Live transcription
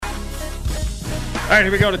All right,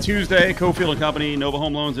 here we go to Tuesday. Cofield & Company, Nova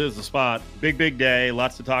Home Loans is the spot. Big day.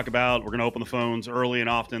 Lots to talk about. We're going to open the phones early and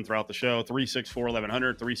often throughout the show.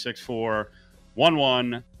 364-1100,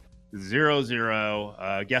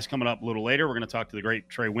 364-1100. Guest coming up a little later. We're going to talk to the great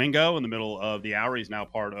Trey Wingo in the middle of the hour. He's now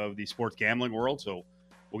part of the sports gambling world, so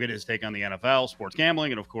we'll get his take on the NFL, sports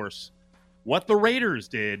gambling, and, of course, what the Raiders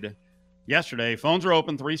did yesterday. Phones are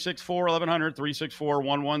open, 364-1100,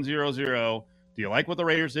 364-1100. Do you like what the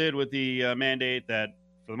Raiders did with the mandate that,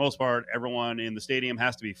 for the most part, everyone in the stadium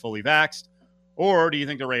has to be fully vaxxed? Or do you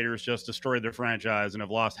think the Raiders just destroyed their franchise and have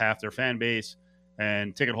lost half their fan base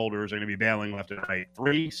and ticket holders are going to be bailing left and right?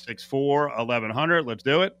 364-1100. Let's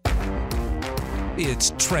do it.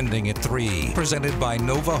 It's Trending at 3, presented by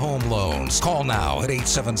Nova Home Loans. Call now at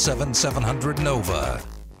 877-700-NOVA.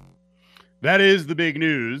 That is the big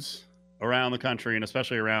news around the country, and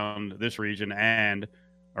especially around this region and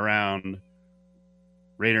around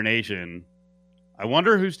Raider Nation. I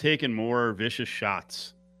wonder who's taken more vicious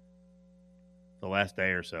shots the last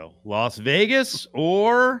day or so. Las Vegas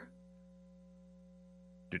or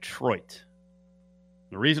Detroit?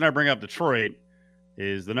 The reason I bring up Detroit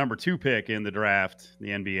is the number 2 pick in the draft, the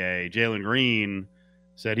NBA, Jalen Green,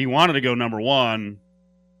 said he wanted to go number 1,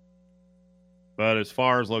 but as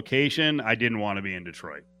far as location, I didn't want to be in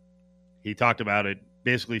Detroit. He talked about it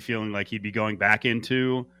basically feeling like he'd be going back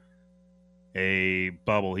into a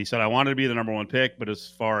bubble. He said, I wanted to be the number 1 pick, but as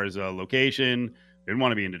far as a location, didn't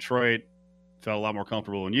want to be in Detroit. Felt a lot more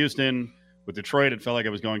comfortable in Houston. With Detroit, it felt like I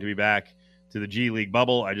was going to be back to the G League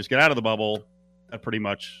bubble. I just got out of the bubble. That pretty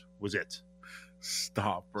much was it.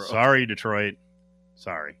 Stop, bro. Sorry, Detroit.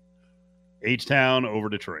 Sorry. H-Town over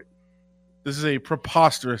Detroit. This is a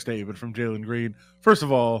preposterous statement from Jalen Green. First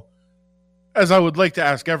of all, as I would like to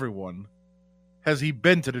ask everyone, has he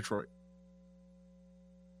been to Detroit?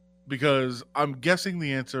 Because I'm guessing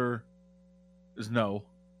the answer is no.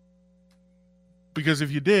 Because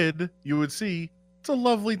if you did, you would see it's a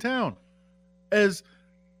lovely town. As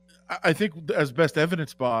I think as best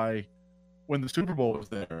evidenced by when the Super Bowl was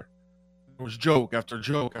there, there was joke after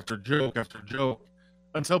joke after joke after joke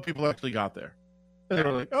until people actually got there. And they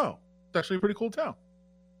were like, oh, it's actually a pretty cool town.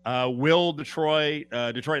 Will Detroit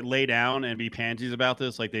lay down and be pansies about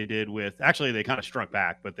this like they did with – actually, they kind of struck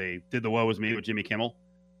back, but they did the woe is me with Jimmy Kimmel.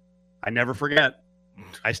 I never forget.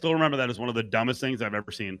 I still remember that as one of the dumbest things I've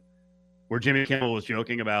ever seen, where Jimmy Kimmel was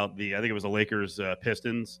joking about I think it was the Lakers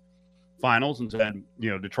Pistons finals and said,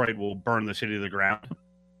 Detroit will burn the city to the ground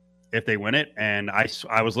if they win it. And I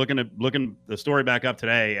was looking the story back up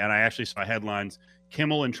today, and I actually saw headlines,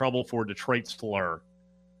 Kimmel in trouble for Detroit slur.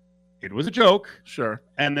 It was a joke. Sure.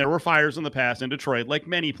 And there were fires in the past in Detroit, like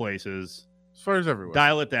many places. As far as everywhere.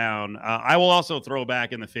 Dial it down. I will also throw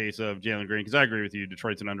back in the face of Jalen Green, because I agree with you.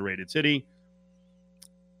 Detroit's an underrated city.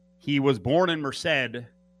 He was born in Merced,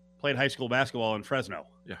 played high school basketball in Fresno.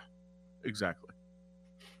 Yeah, exactly.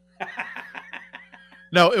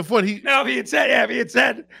 Now, if he had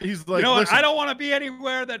said, he's like, what? I don't want to be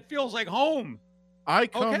anywhere that feels like home. I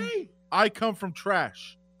come from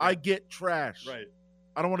trash. Yeah. I get trash. Right.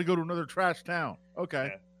 I don't want to go to another trash town. Okay.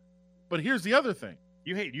 Yeah. But here's the other thing.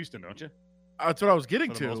 You hate Houston, don't you? That's what I was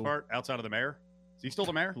getting to. For the most part, outside of the mayor. Is he still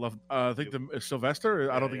the mayor? I think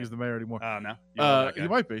Sylvester. I don't think he's the mayor anymore. No. He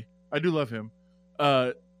might be. I do love him.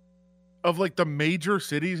 Of like the major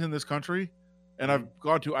cities in this country, and I've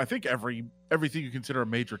gone to, I think everything you consider a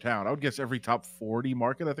major town. I would guess every top 40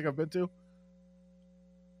 market I think I've been to.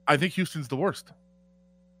 I think Houston's the worst.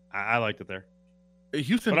 I liked it there.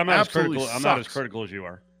 Houston, but I'm not as critical as you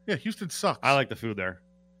are. Yeah, Houston sucks. I like the food there.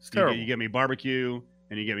 It's terrible. You get me barbecue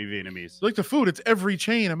and you get me Vietnamese. Like the food, it's every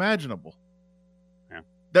chain imaginable. Yeah.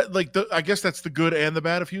 I guess that's the good and the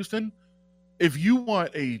bad of Houston. If you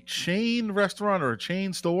want a chain restaurant or a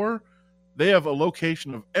chain store, they have a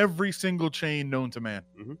location of every single chain known to man.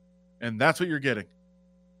 Mm-hmm. And that's what you're getting.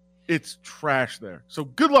 It's trash there. So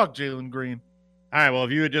good luck, Jalen Green. All right, well,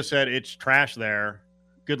 if you had just said it's trash there,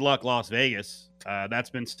 good luck, Las Vegas. That's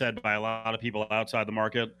been said by a lot of people outside the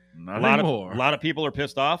market. Not anymore. A lot of people are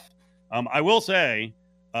pissed off. I will say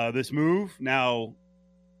this move now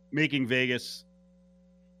making Vegas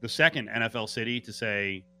the second NFL city to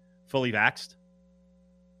say fully vaxxed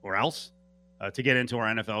or else to get into our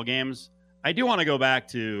NFL games. I do want to go back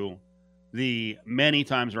to the many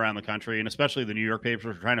times around the country, and especially the New York papers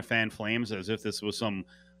were trying to fan flames as if this was some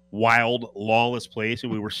wild, lawless place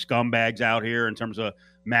and we were scumbags out here in terms of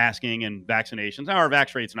masking and vaccinations. Now, our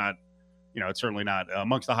vax rate's not, it's certainly not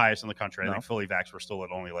amongst the highest in the country. I think fully vaxxed, we're still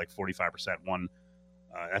at only like 45%.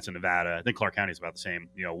 That's in Nevada. I think Clark County is about the same.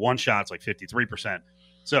 One shot's like 53%.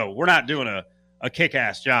 So we're not doing a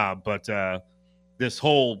kick-ass job, but this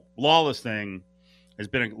whole lawless thing, has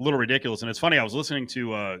been a little ridiculous. And it's funny, I was listening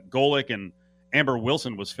to Golick, and Amber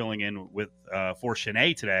Wilson was filling in with for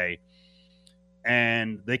Shanae today,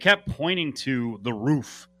 and they kept pointing to the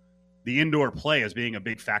roof, the indoor play, as being a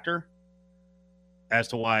big factor as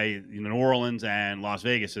to why New Orleans and Las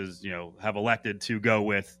Vegas have elected to go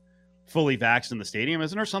with fully vaxxed in the stadium.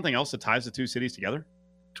 Isn't there something else that ties the two cities together?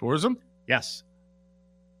 Tourism? Yes.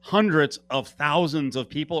 Hundreds of thousands of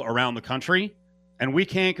people around the country, and we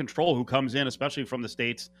can't control who comes in, especially from the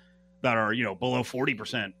states that are, below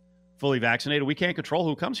 40% fully vaccinated. We can't control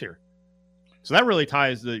who comes here. So that really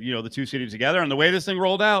ties the two cities together. And the way this thing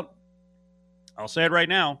rolled out, I'll say it right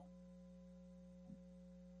now,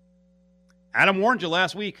 Adam warned you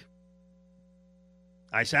last week.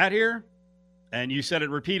 I sat here and you said it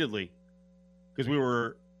repeatedly because we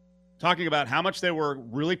were talking about how much they were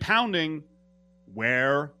really pounding,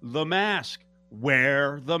 wear the mask,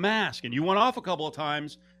 wear the mask. And you went off a couple of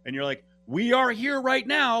times and you're like, we are here right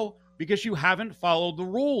now because you haven't followed the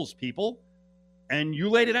rules, people. And you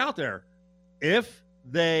laid it out there. If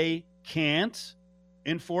they can't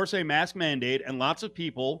enforce a mask mandate and lots of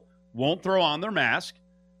people won't throw on their mask,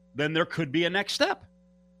 then there could be a next step.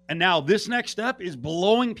 And now this next step is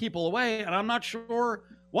blowing people away, and I'm not sure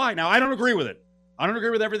why. Now, I don't agree with it. I don't agree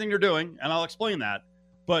with everything they're doing, and I'll explain that.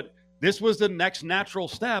 But this was the next natural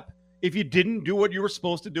step if you didn't do what you were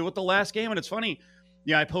supposed to do at the last game. And it's funny.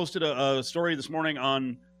 Yeah, I posted a story this morning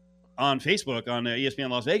on Facebook, on the ESPN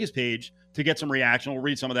Las Vegas page, to get some reaction. We'll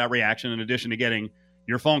read some of that reaction in addition to getting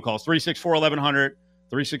your phone calls. 364-1100,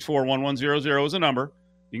 364-1100 is a number.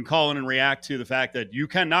 You can call in and react to the fact that you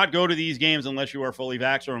cannot go to these games unless you are fully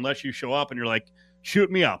vaxxed or unless you show up and you're like, shoot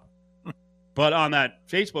me up. But on that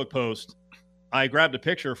Facebook post, I grabbed a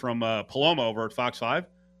picture from Paloma over at Fox 5.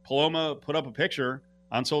 Paloma put up a picture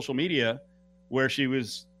on social media where she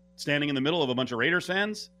was standing in the middle of a bunch of Raiders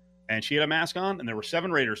fans, and she had a mask on, and there were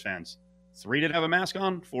 7 Raiders fans. 3 didn't have a mask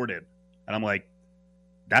on, 4 did. And I'm like,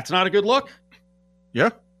 that's not a good look.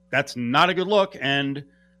 Yeah. That's not a good look. And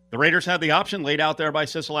the Raiders had the option laid out there by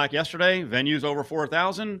Sisolak yesterday. Venues over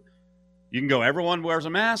 4,000. You can go everyone wears a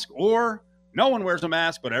mask or no one wears a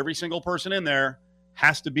mask, but every single person in there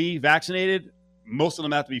has to be vaccinated. Most of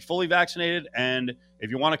them have to be fully vaccinated. And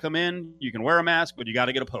if you want to come in, you can wear a mask, but you got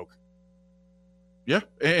to get a poke. Yeah.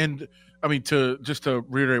 And I mean, to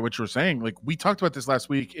reiterate what you were saying, like we talked about this last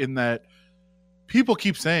week in that people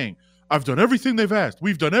keep saying, I've done everything they've asked.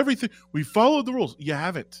 We've done everything. We followed the rules. You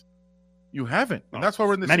haven't. You haven't. And that's why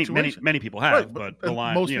we're in this situation. Many people have, right, but the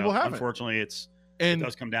line, most people haven't. Unfortunately, it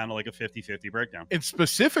does come down to like a 50-50 breakdown. And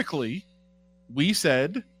specifically, we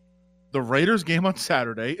said the Raiders game on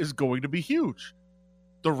Saturday is going to be huge.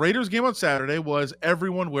 The Raiders game on Saturday was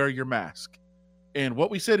everyone wear your mask. And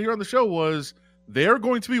what we said here on the show was they're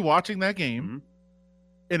going to be watching that game. Mm-hmm.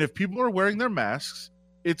 And if people are wearing their masks,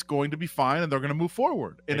 it's going to be fine and they're going to move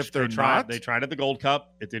forward. And if they're not, they tried at the Gold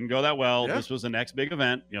Cup. It didn't go that well. Yeah. This was the next big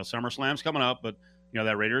event. SummerSlam's coming up, but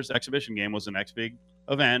that Raiders exhibition game was the next big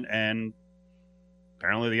event. And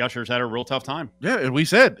apparently the Ushers had a real tough time. Yeah. And we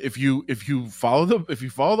said, if you follow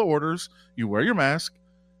the orders, you wear your mask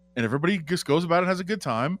and everybody just goes about it and has a good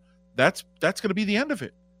time, that's going to be the end of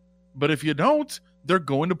it. But if you don't, they're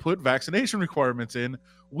going to put vaccination requirements in.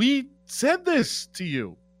 We said this to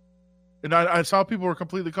you. And I saw people were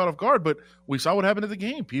completely caught off guard, but we saw what happened at the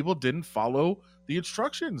game. People didn't follow the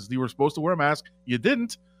instructions. You were supposed to wear a mask. You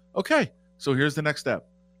didn't. Okay, so here's the next step.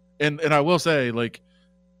 And I will say, like,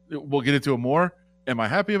 we'll get into it more. Am I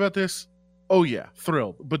happy about this? Oh, yeah,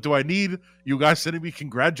 thrilled. But do I need you guys sending me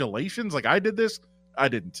congratulations like I did this? I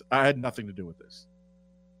didn't. I had nothing to do with this.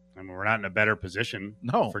 I mean, we're not in a better position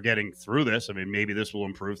for getting through this. I mean, maybe this will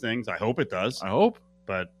improve things. I hope it does. I hope.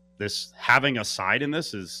 But this having a side in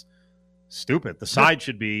this is stupid. The side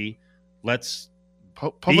should be, let's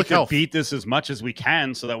public health. Beat this as much as we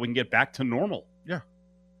can so that we can get back to normal. Yeah.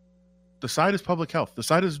 The side is public health. The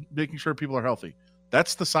side is making sure people are healthy.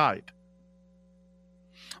 That's the side.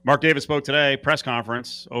 Mark Davis spoke today, press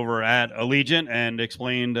conference over at Allegiant, and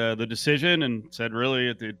explained the decision and said really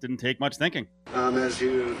it didn't take much thinking. As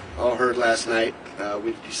you all heard last night,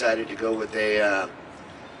 we decided to go with a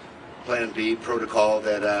Plan B protocol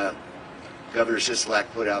that Governor Sisolak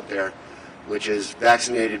put out there, which is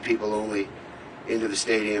vaccinated people only into the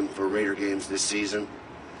stadium for Raider games this season.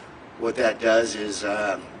 What that does is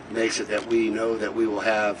makes it that we know that we will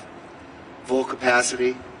have full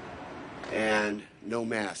capacity and no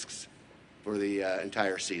masks for the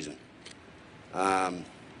entire season. I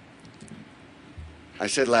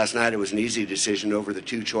said last night it was an easy decision over the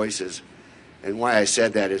 2 choices. And why I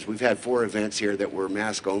said that is we've had 4 events here that were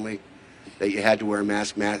mask only, that you had to wear a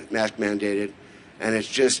mask mandated. and it's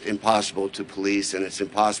just impossible to police, and it's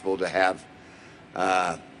impossible to have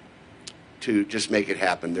to just make it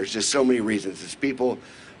happen. There's just so many reasons. It's people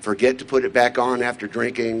forget to put it back on after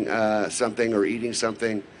drinking something or eating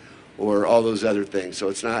something or all those other things. So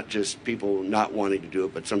it's not just people not wanting to do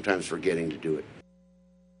it, but sometimes forgetting to do it.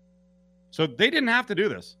 So they didn't have to do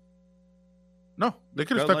this. No, they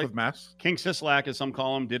could have stuck with masks. King Sisolak, as some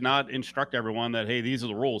call him, did not instruct everyone that, hey, these are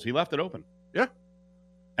the rules. He left it open. Yeah.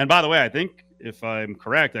 And by the way, I think, if I'm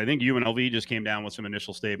correct, I think UNLV just came down with some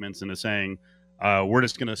initial statements and is saying, we're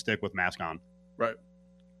just going to stick with mask on. Right.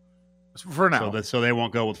 For now. So they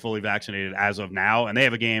won't go with fully vaccinated as of now. And they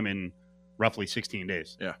have a game in roughly 16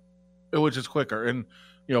 days. Yeah. Which is quicker. And,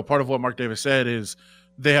 part of what Mark Davis said is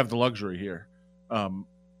they have the luxury here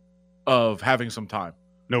of having some time.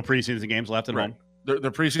 No preseason games left at home. Their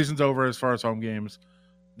preseason's over as far as home games.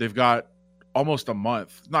 They've got almost a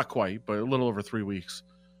month, not quite, but a little over 3 weeks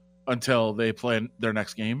until they play their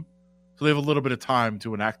next game. So they have a little bit of time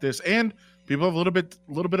to enact this, and people have a little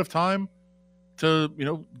bit of time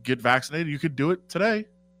to get vaccinated. You could do it today.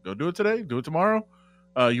 Go do it today. Do it tomorrow.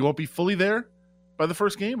 You won't be fully there by the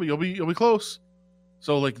first game, but you'll be close.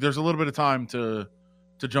 So there's a little bit of time to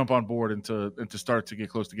jump on board and to start to get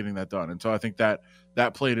close to getting that done. And so I think that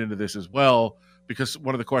played into this as well, because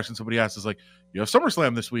one of the questions somebody asked is you have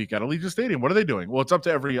SummerSlam this week at Allegiant Stadium. What are they doing? Well, it's up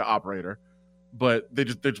to every operator, but they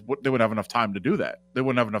wouldn't have enough time to do that. They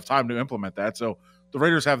wouldn't have enough time to implement that. So the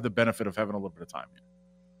Raiders have the benefit of having a little bit of time here.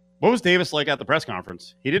 What was Davis like at the press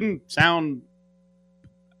conference? He didn't sound,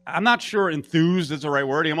 I'm not sure enthused is the right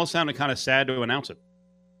word. He almost sounded kind of sad to announce it.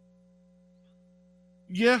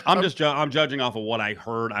 Yeah, I'm judging off of what I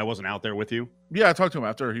heard. I wasn't out there with you. Yeah, I talked to him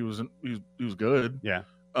after. He was good. Yeah.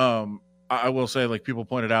 I will say, people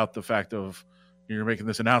pointed out the fact of you're making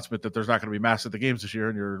this announcement that there's not going to be masks at the games this year,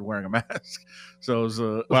 and you're wearing a mask. So it was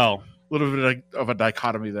a little bit of a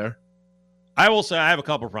dichotomy there. I will say I have a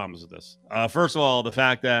couple of problems with this. First of all, the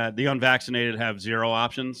fact that the unvaccinated have zero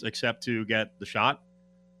options except to get the shot,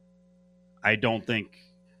 I don't think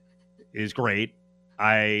is great.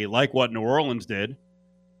 I like what New Orleans did,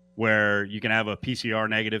 where you can have a PCR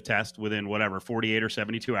negative test within 48 or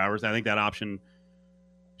 72 hours. I think that option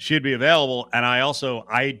should be available. And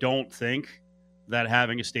I don't think that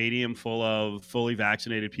having a stadium full of fully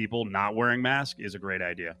vaccinated people not wearing masks is a great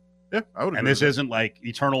idea. Yeah, I would agree. And this isn't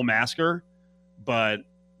eternal masker, but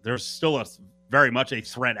there's still very much a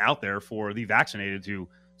threat out there for the vaccinated to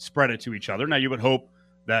spread it to each other. Now, you would hope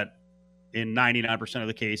that in 99% of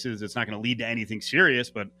the cases, it's not going to lead to anything serious,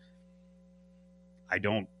 but I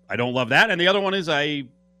don't love that. And the other one is I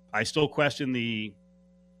still question the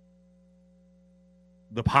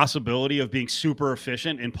possibility of being super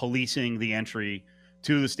efficient in policing the entry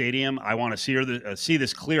to the stadium. I want to see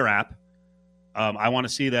this Clear app. I want to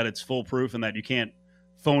see that it's foolproof and that you can't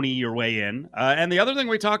phony your way in. And the other thing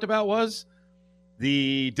we talked about was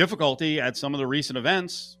the difficulty at some of the recent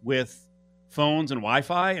events with phones and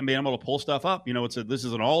Wi-Fi and being able to pull stuff up. This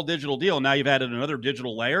is an all digital deal. Now you've added another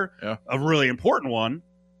digital layer, a really important one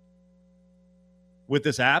with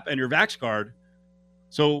this app and your Vax card.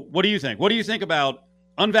 So what do you think? What do you think about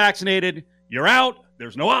unvaccinated? You're out.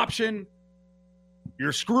 There's no option.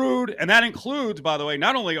 You're screwed. And that includes, by the way,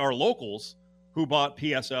 not only our locals who bought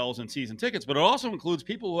PSLs and season tickets, but it also includes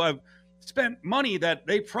people who have spent money that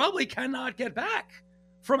they probably cannot get back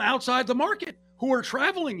from outside the market, who are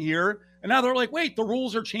traveling here. And now they're like, wait, the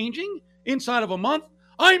rules are changing inside of a month?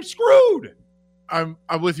 I'm screwed. I'm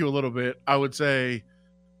with you a little bit. I would say,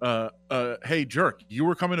 hey, jerk, you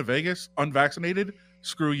were coming to Vegas unvaccinated?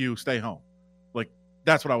 Screw you, stay home.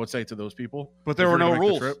 That's what I would say to those people. But there were no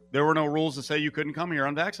rules. There were no rules to say you couldn't come here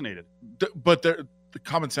unvaccinated. But the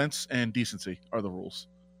common sense and decency are the rules,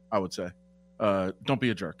 I would say. Don't be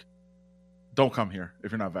a jerk. Don't come here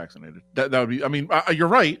if you're not vaccinated. That would be, you're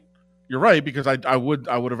right. You're right, because I would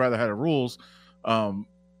have rather had rules.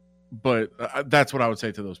 But that's what I would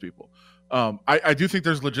say to those people. I do think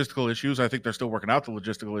there's logistical issues. I think they're still working out the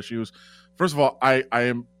logistical issues. First of all,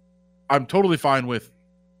 I'm totally fine with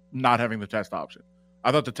not having the test option.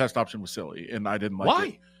 I thought the test option was silly, and I didn't like it.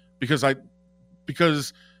 Why?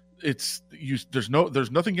 Because it's there's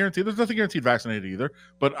nothing guaranteed. There's nothing guaranteed vaccinated either.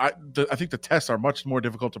 But I think the tests are much more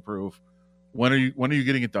difficult to prove. When are you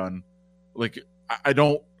getting it done? I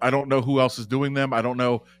don't know who else is doing them. I don't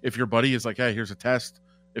know if your buddy is hey, here's a test.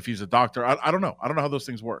 If he's a doctor, I don't know. I don't know how those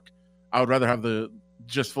things work. I would rather have the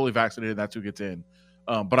just fully vaccinated. That's who gets in.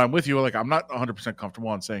 But I'm with you. I'm not 100% comfortable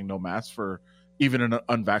on saying no masks for even an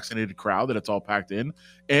unvaccinated crowd, that it's all packed in,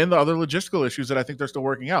 and the other logistical issues that I think they're still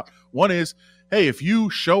working out. One is, hey, if you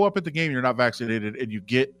show up at the game, you're not vaccinated, and you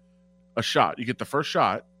get a shot, you get the first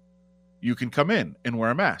shot, you can come in and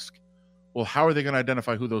wear a mask. Well, how are they going to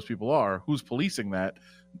identify who those people are? Who's policing that?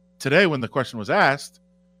 Today, when the question was asked,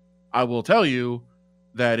 I will tell you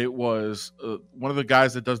that it was one of the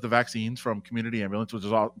guys that does the vaccines from Community Ambulance, which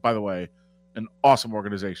is, by the way, an awesome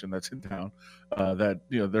organization that's in town. That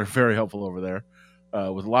they're very helpful over there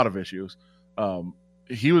with a lot of issues.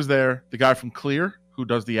 He was there. The guy from Clear, who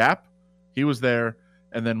does the app, he was there.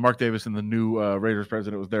 And then Mark Davis, and the new Raiders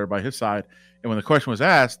president, was there by his side. And when the question was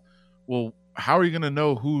asked, well, how are you going to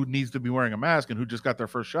know who needs to be wearing a mask and who just got their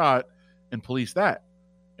first shot and police that?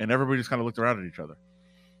 And everybody just kind of looked around at each other.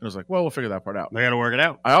 And it was like, well, we'll figure that part out. They got to work it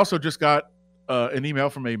out. I also just got an email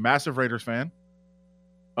from a massive Raiders fan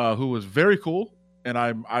who was very cool. And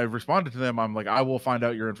I responded to them. I'm like, I will find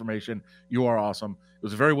out your information. You are awesome. It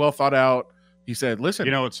was very well thought out. He said, listen.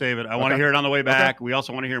 You know what, save it. I want to hear it on the way back. We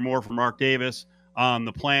also want to hear more from Mark Davis on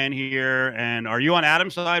the plan here. And are you on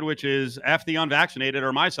Adam's side, which is F the unvaccinated,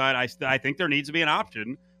 or my side? I think there needs to be an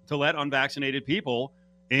option to let unvaccinated people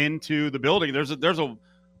into the building. There's a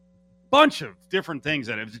bunch of different things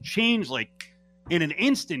that have changed like in an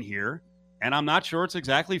instant here, and I'm not sure it's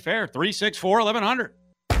exactly fair. 364-1100.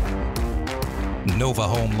 Nova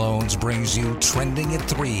Home Loans brings you Trending at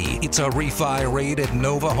 3. It's a refi rate at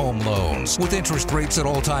Nova Home Loans. With interest rates at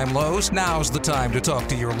all-time lows, now's the time to talk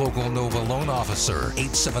to your local Nova loan officer.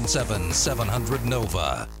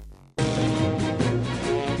 877-700-NOVA.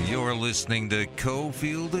 You're listening to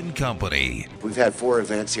Cofield and Company. We've had 4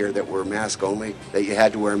 events here that were mask only, that you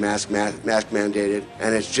had to wear a mask mandated,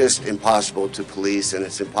 and it's just impossible to police, and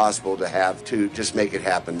it's impossible to just make it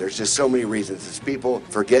happen. There's just so many reasons. It's people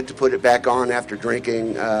forget to put it back on after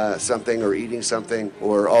drinking something or eating something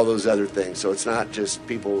or all those other things. So it's not just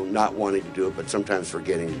people not wanting to do it, but sometimes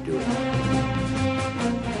forgetting to do it.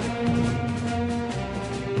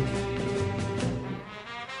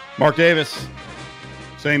 Mark Davis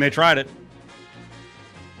saying they tried it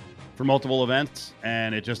for multiple events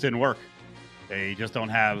and it just didn't work. They just don't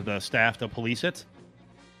have the staff to police it.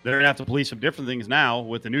 They're going to have to police some different things now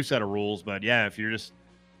with the new set of rules. But yeah, if you're just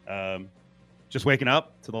waking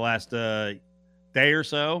up to the last day or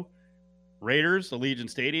so, Raiders,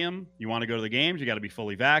 Allegiant Stadium, you want to go to the games, you got to be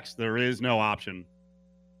fully vaxxed. There is no option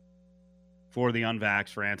for the unvaxxed,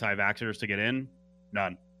 for anti-vaxxers to get in.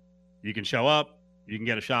 None. You can show up, you can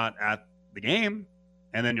get a shot at the game,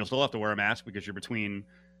 and then you'll still have to wear a mask because you're between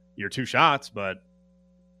your 2 shots, but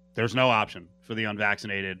there's no option for the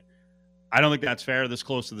unvaccinated. I don't think that's fair this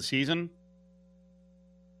close to the season.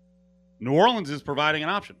 New Orleans is providing an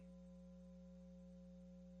option.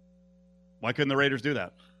 Why couldn't the Raiders do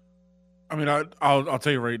that? I mean, I'll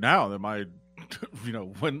tell you right now that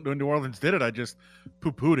when New Orleans did it, I just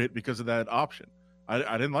poo-pooed it because of that option.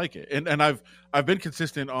 I didn't like it, and I've been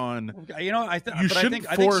consistent on. I think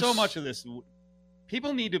so much of this,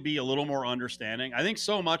 people need to be a little more understanding. I think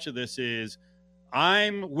so much of this is,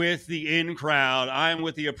 I'm with the in crowd, I'm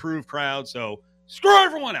with the approved crowd, so screw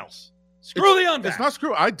everyone else. Screw the unvaxxed. It's not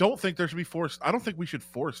screw. I don't think there should be forced. I don't think we should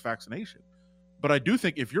force vaccination, but I do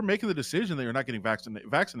think if you're making the decision that you're not getting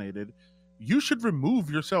vaccinated, you should remove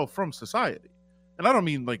yourself from society. And I don't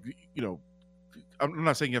mean I'm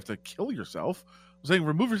not saying you have to kill yourself. I'm saying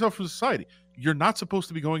remove yourself from society. You're not supposed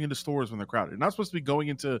to be going into stores when they're crowded. You're not supposed to be going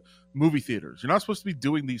into movie theaters. You're not supposed to be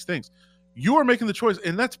doing these things. You are making the choice,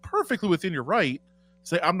 and that's perfectly within your right to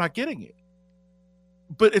say, I'm not getting it.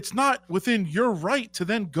 But it's not within your right to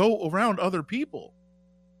then go around other people.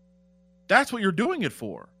 That's what you're doing it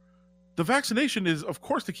for. The vaccination is, of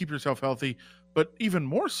course, to keep yourself healthy, but even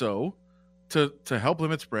more so to help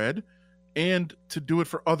limit spread and to do it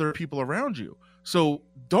for other people around you. So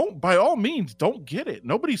by all means, don't get it.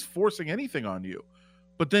 Nobody's forcing anything on you.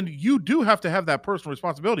 But then you do have to have that personal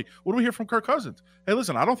responsibility. What do we hear from Kirk Cousins? Hey,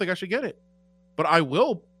 listen, I don't think I should get it, but I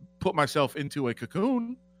will put myself into a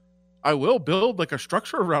cocoon. I will build like a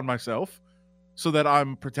structure around myself so that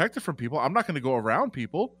I'm protected from people. I'm not going to go around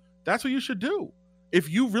people. That's what you should do. If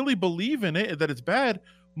you really believe in it and that it's bad,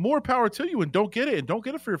 more power to you, and don't get it, and don't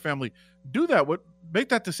get it for your family. Do that. Make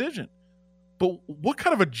that decision. But what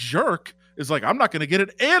kind of a jerk is like, I'm not going to get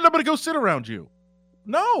it, and I'm going to go sit around you?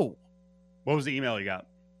 No. What was the email you got?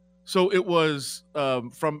 So it was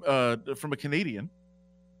from a Canadian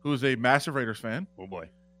who is a massive Raiders fan. Oh boy.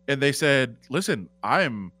 And they said, listen,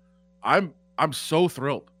 I'm so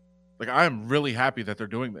thrilled. Like, I am really happy that they're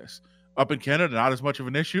doing this. Up in Canada, not as much of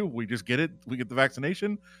an issue. We just get it. We get the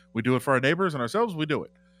vaccination. We do it for our neighbors and ourselves. We do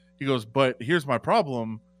it. He goes, but here's my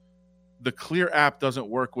problem. The Clear app doesn't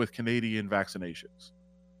work with Canadian vaccinations.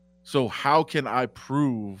 So how can I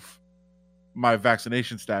prove my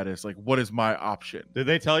vaccination status? Like, what is my option? Did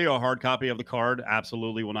they tell you a hard copy of the card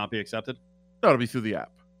absolutely will not be accepted? No, it'll be through the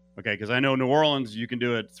app. Okay, because I know New Orleans, you can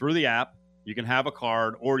do it through the app. You can have a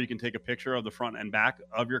card, or you can take a picture of the front and back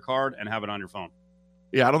of your card and have it on your phone.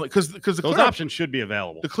 Yeah, I don't because those options should be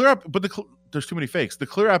available. The Clear app, but there's too many fakes. The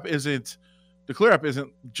Clear app isn't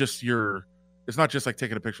just it's not just like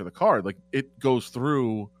taking a picture of the card. Like it goes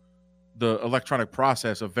through the electronic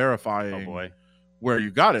process of verifying where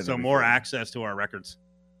you got it. So more access to our records.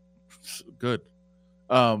 Good.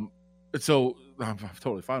 So I'm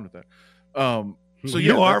totally fine with that. So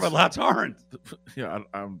you are, but lots aren't. Yeah,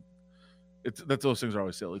 those things are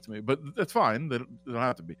always silly to me, but that's fine. They don't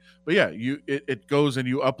have to be. But yeah, it goes and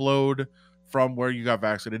you upload from where you got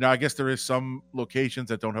vaccinated. Now, I guess there is some locations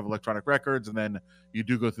that don't have electronic records, and then you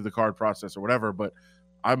do go through the card process or whatever. But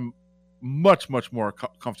I'm much more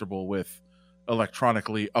comfortable with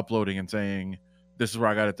electronically uploading and saying this is where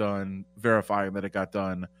I got it done, verifying that it got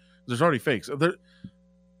done. There's already fakes.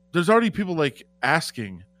 There's already people like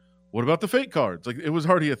asking, "What about the fake cards?" Like it was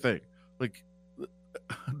already a thing. Like.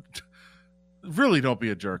 Really don't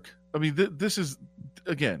be a jerk. I mean, this is,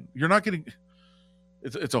 again, you're not getting,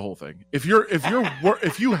 it's a whole thing. If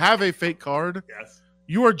you have a fake card, yes,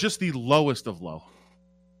 you are just the lowest of low,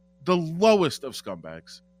 the lowest of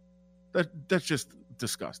scumbags. That's just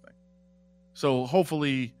disgusting. So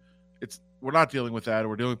hopefully we're not dealing with that.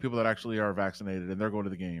 We're dealing with people that actually are vaccinated and they're going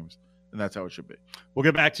to the games, and that's how it should be. We'll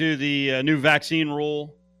get back to the new vaccine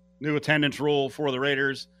rule, new attendance rule for the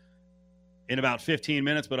Raiders in about 15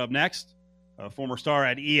 minutes. But up next, a former star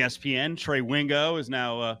at ESPN, Trey Wingo, is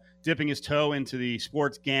now dipping his toe into the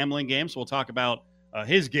sports gambling game. So we'll talk about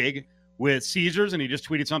his gig with Caesars, and he just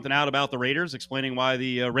tweeted something out about the Raiders, explaining why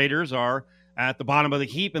the Raiders are at the bottom of the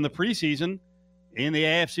heap in the preseason in the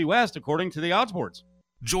AFC West, according to the odds boards.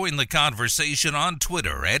 Join the conversation on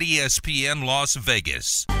Twitter at ESPN Las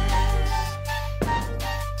Vegas.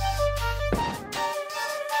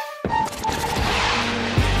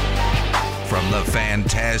 From the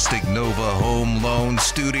fantastic Nova Home Loan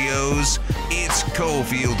Studios, it's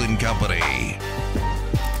Cofield and Company.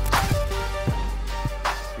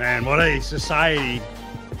 Man, what a society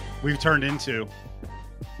we've turned into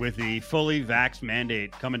with the fully vaxxed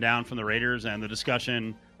mandate coming down from the Raiders, and the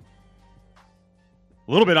discussion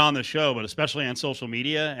a little bit on the show, but especially on social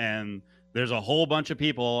media. And there's a whole bunch of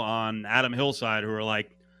people on Adam Hillside who are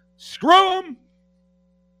like, screw them.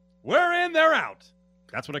 We're in, they're out.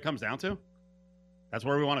 That's what it comes down to. That's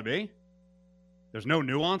where we want to be. There's no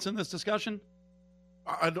nuance in this discussion.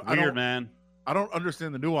 Weird, man. I don't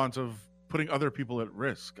understand the nuance of putting other people at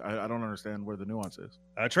risk. I don't understand where the nuance is.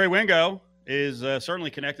 Trey Wingo is certainly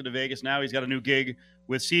connected to Vegas now. He's got a new gig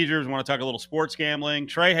with Caesars. We want to talk a little sports gambling.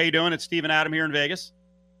 Trey, how you doing? It's Steve and Adam here in Vegas.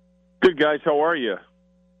 Good, guys. How are you?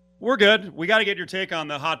 We're good. We got to get your take on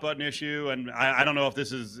the hot button issue, and I don't know if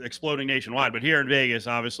this is exploding nationwide, but here in Vegas,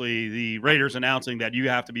 obviously, the Raiders announcing that you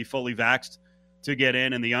have to be fully vaxxed to get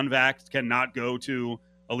in, and the unvaxxed cannot go to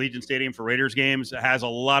Allegiant Stadium for Raiders games. It has a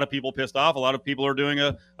lot of people pissed off. A lot of people are doing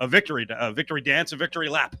a victory dance, a victory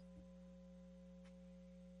lap.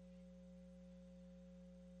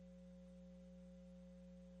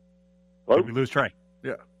 Hello? Did we lose Trey?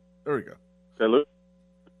 Yeah, there we go. Hello?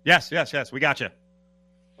 Yes, we got you.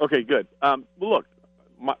 Okay, good. Well, look,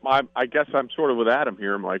 I guess I'm sort of with Adam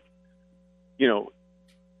here. I'm like,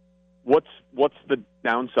 what's the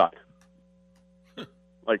downside?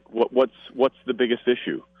 Like, what's the biggest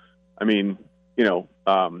issue? I mean,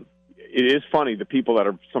 it is funny, the people that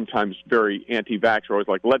are sometimes very anti-vax are always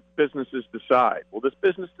like, let businesses decide. Well, this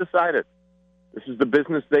business decided. This is the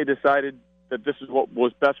business. They decided that this is what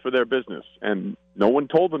was best for their business. And no one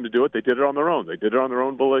told them to do it. They did it on their own. They did it on their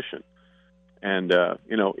own volition. And,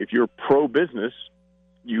 if you're pro-business,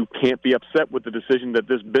 you can't be upset with the decision that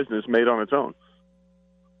this business made on its own.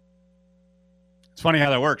 It's funny how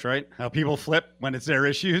that works, right? How people flip when it's their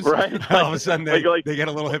issues. Right. All of a sudden they get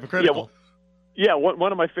a little hypocritical. Yeah,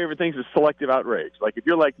 one of my favorite things is selective outrage. Like, if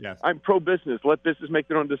you're like, yes, I'm pro-business, let business make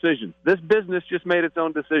their own decisions. This business just made its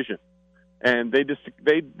own decision. And they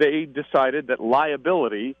decided that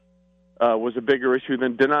liability was a bigger issue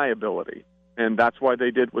than deniability. And that's why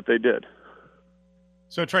they did what they did.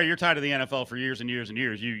 So, Trey, you're tied to the NFL for years and years and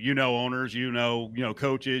years. You know owners, you know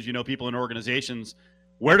coaches, you know people in organizations.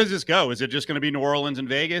 Where does this go? Is it just going to be New Orleans and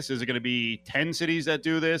Vegas? Is it going to be 10 cities that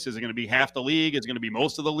do this? Is it going to be half the league? Is it going to be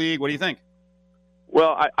most of the league? What do you think?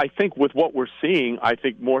 Well, I think with what we're seeing, I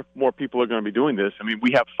think more people are going to be doing this. I mean,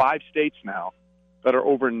 we have 5 states now that are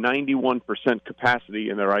over 91%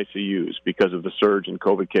 capacity in their ICUs because of the surge in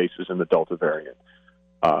COVID cases and the Delta variant.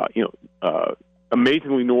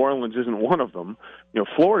 Amazingly, New Orleans isn't one of them.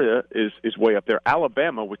 Florida is way up there.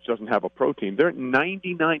 Alabama, which doesn't have a pro team, they're at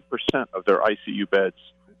 99% of their ICU beds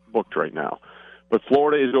booked right now. but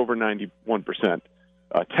Florida is over 91%.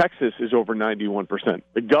 Texas is over 91%.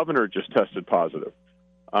 The governor just tested positive.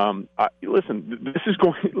 Listen, this is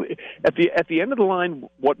going at the end of the line.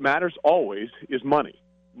 What matters always is money.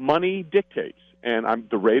 Money dictates, and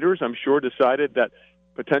the Raiders, I'm sure, decided that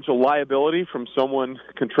potential liability from someone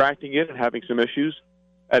contracting it and having some issues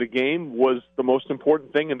at a game was the most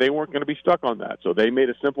important thing, and they weren't going to be stuck on that. So they made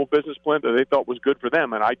a simple business plan that they thought was good for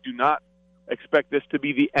them, and I do not expect this to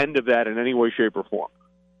be the end of that in any way, shape, or form.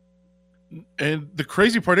 And the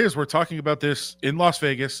crazy part is we're talking about this in Las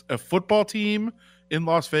Vegas, a football team in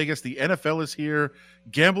Las Vegas. The NFL is here.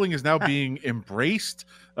 Gambling is now being embraced.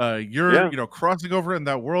 You're crossing over in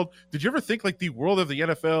that world. Did you ever think like the world of the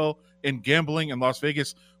NFL and gambling in Las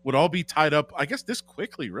Vegas would all be tied up, I guess, this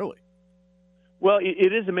quickly, really? Well,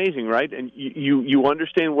 it is amazing, right? And you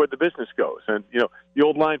understand where the business goes. And, the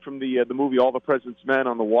old line from the movie All the President's Men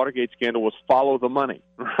on the Watergate scandal was follow the money,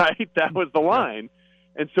 right? That was the line.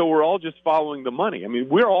 And so we're all just following the money. I mean,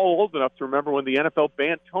 we're all old enough to remember when the NFL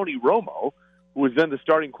banned Tony Romo, who was then the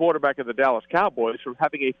starting quarterback of the Dallas Cowboys, from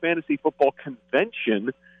having a fantasy football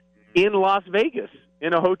convention in Las Vegas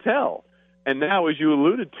in a hotel. And now, as you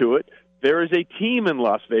alluded to it, there is a team in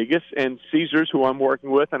Las Vegas, and Caesars, who I'm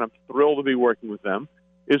working with, and I'm thrilled to be working with them,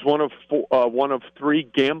 is one of three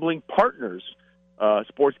gambling partners,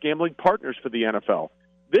 sports gambling partners for the NFL.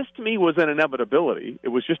 This, to me, was an inevitability. It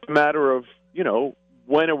was just a matter of,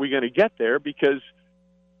 when are we going to get there? Because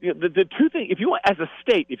the two things, if you want, as a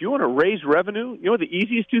state, if you want to raise revenue, the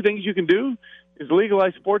easiest two things you can do is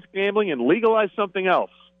legalize sports gambling and legalize something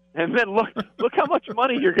else. And then look how much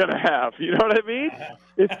money you're going to have. You know what I mean?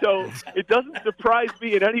 So it doesn't surprise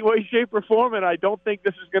me in any way, shape, or form, and I don't think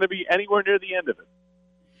this is going to be anywhere near the end of it.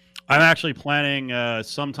 I'm actually planning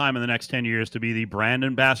sometime in the next 10 years to be the brand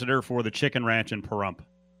ambassador for the Chicken Ranch in Pahrump.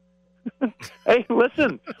 Hey,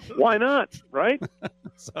 listen, why not, right?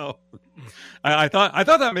 So I thought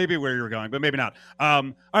that may be where you were going, but maybe not.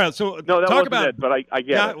 All right, so no, that talk wasn't about it, but I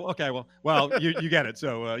get it. Okay, well, you get it.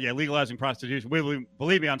 So legalizing prostitution.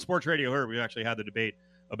 Believe me, on Sports Radio here, we actually had the debate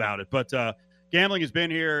about it. But gambling has been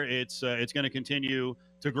here. It's going to continue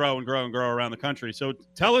to grow and grow and grow around the country. So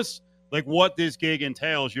tell us what this gig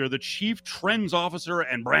entails. You're the Chief Trends Officer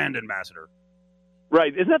and Brand Ambassador.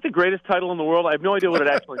 Right. Isn't that the greatest title in the world? I have no idea what it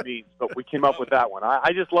actually means, but we came up with that one.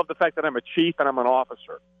 I just love the fact that I'm a chief and I'm an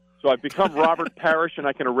officer. So I've become Robert Parrish and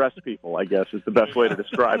I can arrest people, I guess, is the best way to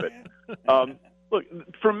describe it. Look,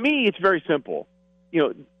 for me, it's very simple.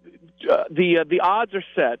 The odds are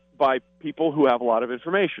set by people who have a lot of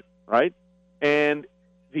information, right? And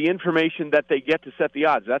the information that they get to set the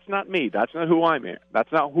odds, that's not me. That's not who I'm in.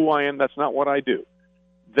 That's not who I am. That's not what I do.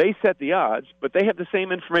 They set the odds, but they have the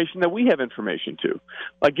same information that we have information to.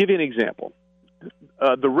 I'll give you an example.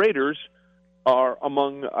 The Raiders are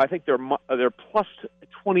among, I think they're plus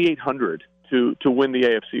 2,800 to win the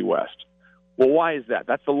AFC West. Well, why is that?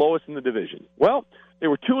 That's the lowest in the division. Well, they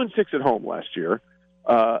were 2-6 at home last year.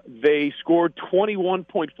 They scored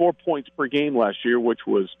 21.4 points per game last year, which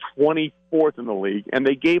was 24th in the league, and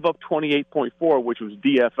they gave up 28.4, which was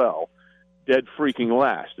DFL, dead freaking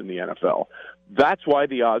last in the NFL. That's why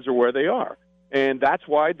the odds are where they are. And that's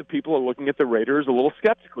why the people are looking at the Raiders a little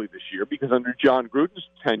skeptically this year, because under John Gruden's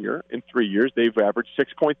tenure in 3 years, they've averaged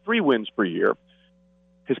 6.3 wins per year.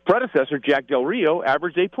 His predecessor, Jack Del Rio,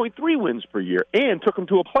 averaged 8.3 wins per year and took them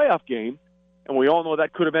to a playoff game. And we all know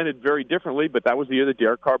that could have ended very differently, but that was the year that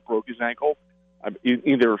Derek Carr broke his ankle,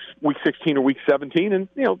 either week 16 or week 17. And,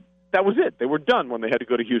 that was it. They were done when they had to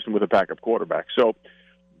go to Houston with a backup quarterback. So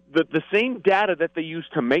the same data that they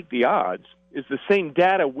used to make the odds is the same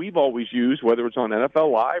data we've always used, whether it's on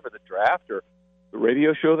NFL Live or the draft or the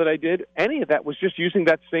radio show that I did. Any of that was just using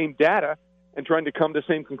that same data and trying to come to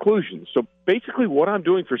the same conclusions. So basically what I'm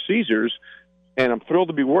doing for Caesars, and I'm thrilled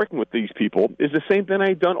to be working with these people, is the same thing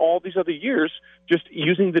I've done all these other years, just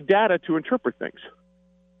using the data to interpret things.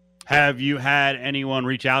 Have you had anyone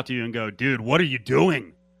reach out to you and go, dude, what are you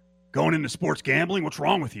doing? Going into sports gambling? What's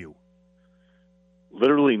wrong with you?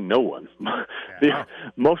 Literally no one. Yeah.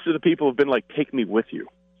 Most of the people have been like, take me with you.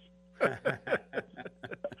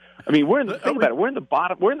 I mean, think about it. We're in the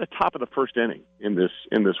bottom. We're in the top of the first inning in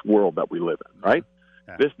this world that we live in, right?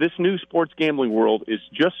 Yeah. This new sports gambling world is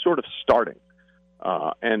just sort of starting,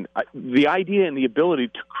 and the idea and the ability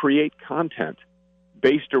to create content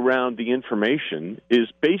based around the information is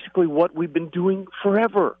basically what we've been doing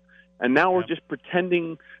forever, and now we're just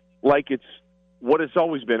pretending like it's what it's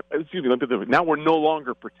always been. Excuse me. Now we're no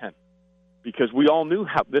longer pretending, because we all knew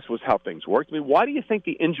this was how things worked. I mean, why do you think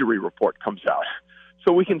the injury report comes out?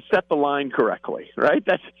 So we can set the line correctly, right?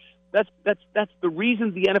 That's the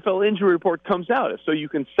reason the NFL injury report comes out, is so you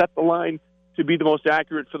can set the line to be the most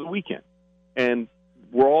accurate for the weekend. And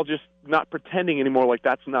we're all just not pretending anymore like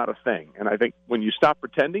that's not a thing. And I think when you stop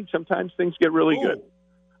pretending, sometimes things get really good.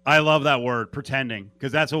 I love that word, pretending,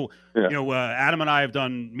 because that's Adam and I have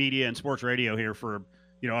done media and sports radio here for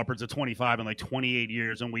upwards of 25 and like 28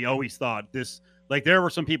 years, and we always thought this, like, there were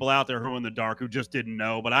some people out there who were in the dark who just didn't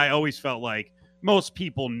know, but I always felt like most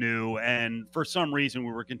people knew, and for some reason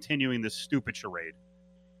we were continuing this stupid charade.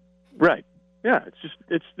 Right. Yeah,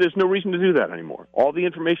 there's no reason to do that anymore. All the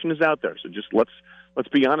information is out there, so just let's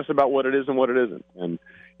be honest about what it is and what it isn't. And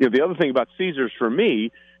the other thing about Caesars for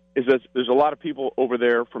me is that there's a lot of people over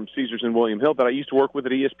there from Caesars and William Hill that I used to work with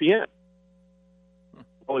at ESPN.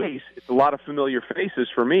 Well, it's a lot of familiar faces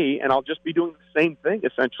for me, and I'll just be doing the same thing,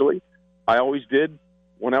 essentially. I always did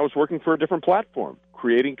when I was working for a different platform,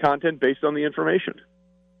 creating content based on the information.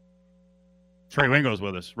 Trey Wingo's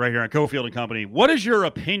with us right here on Cofield and Company. What is your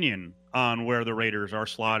opinion on where the Raiders are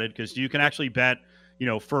slotted? Because you can actually bet,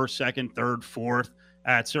 first, second, third, fourth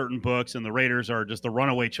at certain books, and the Raiders are just the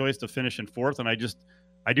runaway choice to finish in fourth, and I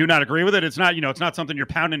do not agree with it. It's not, it's not something you're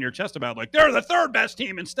pounding your chest about, like they're the third best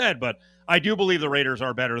team instead. But I do believe the Raiders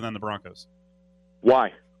are better than the Broncos.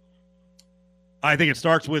 Why? I think it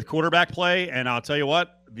starts with quarterback play, and I'll tell you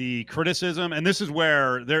what, the criticism, and this is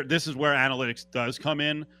where analytics does come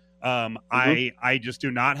in. I just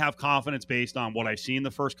do not have confidence based on what I've seen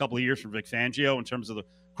the first couple of years from Vic Fangio in terms of the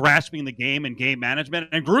grasping the game and game management.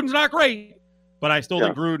 And Gruden's not great, but I still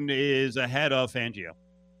think Gruden is ahead of Fangio.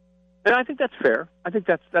 And I think that's fair. I think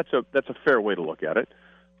that's a fair way to look at it.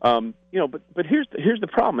 But here's the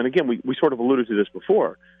problem. And again, we sort of alluded to this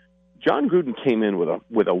before. John Gruden came in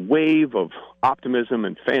with a wave of optimism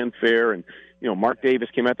and fanfare, and Mark Davis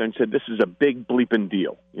came out there and said this is a big bleeping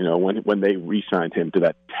deal. When they re-signed him to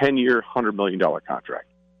that 10-year, $100 million contract,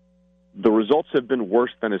 the results have been worse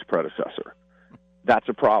than his predecessor. That's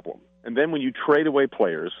a problem. And then when you trade away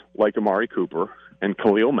players like Amari Cooper and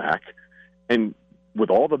Khalil Mack, and with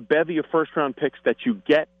all the bevy of first-round picks that you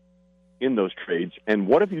get in those trades, and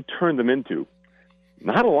what have you turned them into?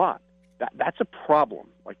 Not a lot. That's a problem.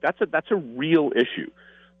 Like that's a real issue.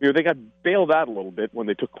 They got bailed out a little bit when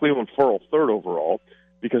they took Cleveland Ferrell third overall,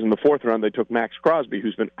 because in the fourth round they took Max Crosby,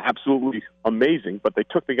 who's been absolutely amazing, but they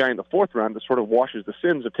took the guy in the fourth round that sort of washes the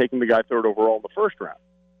sins of taking the guy third overall in the first round.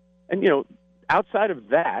 And outside of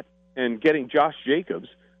that, and getting Josh Jacobs,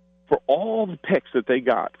 for all the picks that they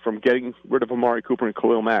got from getting rid of Amari Cooper and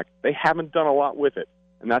Khalil Mack, they haven't done a lot with it,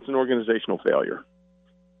 and that's an organizational failure.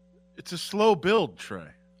 It's a slow build, Trey.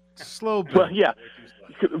 It's a slow build. Well, yeah.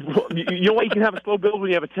 You know what? You can have a slow build when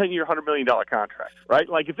you have a 10-year, $100 million contract, right?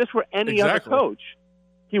 Like, if this were any other coach,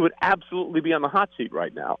 he would absolutely be on the hot seat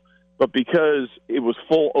right now. But because it was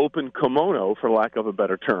full open kimono, for lack of a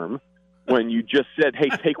better term, when you just said, hey,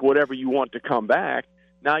 take whatever you want to come back,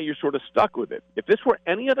 now you're sort of stuck with it. If this were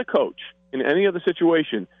any other coach in any other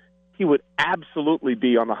situation, he would absolutely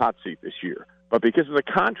be on the hot seat this year. But because of the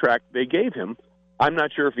contract they gave him, I'm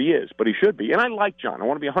not sure if he is, but he should be. And I like John. I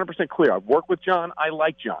want to be 100% clear. I've worked with John. I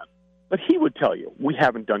like John. But he would tell you, we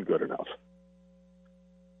haven't done good enough.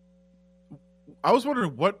 I was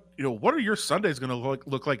wondering what are your Sundays going to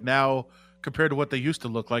look like now compared to what they used to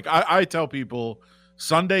look like? I tell people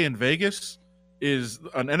Sunday in Vegas is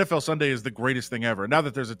an NFL Sunday is the greatest thing ever. Now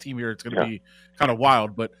that there's a team here, it's going to be kind of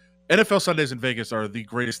wild, but NFL Sundays in Vegas are the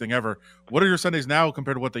greatest thing ever. What are your Sundays now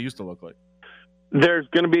compared to what they used to look like? They're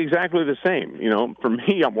going to be exactly the same. For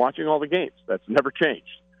me, I'm watching all the games. That's never changed.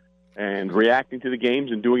 And reacting to the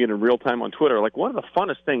games and doing it in real time on Twitter. Like, one of the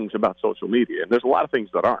funnest things about social media, and there's a lot of things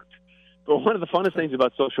that aren't, but one of the funnest things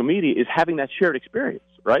about social media is having that shared experience,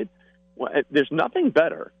 right? Well, there's nothing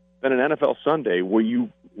better than an NFL Sunday where you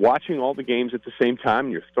watching all the games at the same time,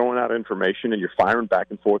 and you're throwing out information and you're firing back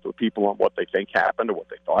and forth with people on what they think happened or what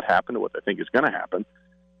they thought happened or what they think is going to happen.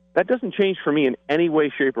 That doesn't change for me in any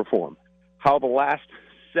way, shape, or form. How the last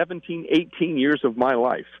 17, 18 years of my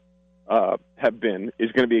life have been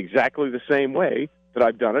is going to be exactly the same way that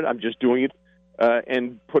I've done it. I'm just doing it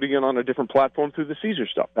and putting it on a different platform through the Caesar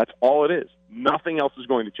stuff. That's all it is. Nothing else is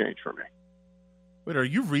going to change for me. Wait, are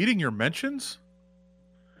you reading your mentions?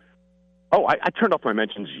 Oh, I turned off my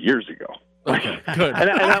mentions years ago. Okay, good. and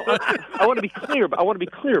I want to be clear. I want to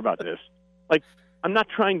be clear about this. Like, I'm not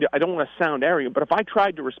trying to. I don't want to sound arrogant, but if I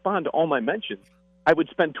tried to respond to all my mentions, I would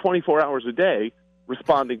spend 24 hours a day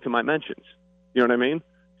responding to my mentions. You know what I mean?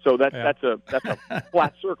 So that's a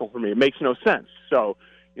flat circle for me. It makes no sense. So,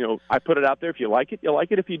 I put it out there. If you like it, you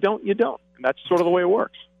like it. If you don't, you don't. And that's sort of the way it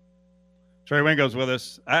works. Trey Wingo's with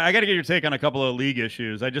us. I got to get your take on a couple of league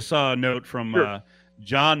issues. I just saw a note from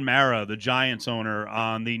John Mara, the Giants owner,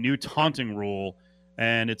 on the new taunting rule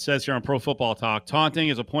And it says here on Pro Football Talk, taunting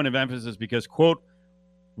is a point of emphasis because, quote,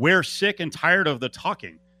 we're sick and tired of the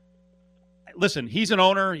talking. Listen, he's an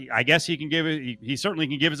owner. I guess he can give it. He certainly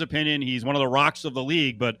can give his opinion. He's one of the rocks of the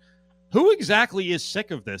league. But who exactly is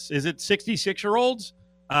sick of this? Is it 66-year-olds?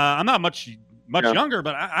 I'm not much younger,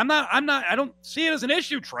 but I'm not. I don't see it as an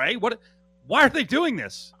issue, Trey. Why are they doing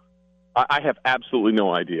this? I have absolutely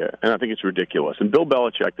no idea, and I think it's ridiculous. And Bill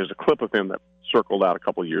Belichick, there's a clip of him that circled out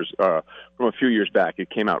from a few years back. It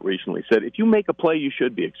came out recently. Said, if you make a play, you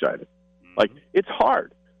should be excited. Mm-hmm. Like, it's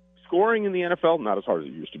hard. Scoring in the NFL, not as hard as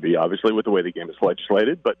it used to be, obviously, with the way the game is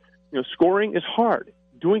legislated, but scoring is hard.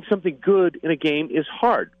 Doing something good in a game is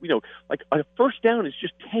hard. Like a first down is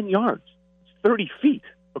just 10 yards. It's 30 feet,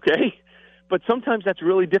 okay? But sometimes that's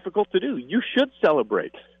really difficult to do. You should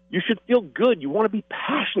celebrate. You should feel good. You want to be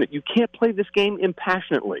passionate. You can't play this game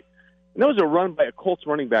impassionately. And that was a run by a Colts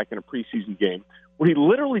running back in a preseason game where he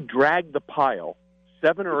literally dragged the pile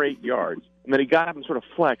 7 or 8 yards, and then he got up and sort of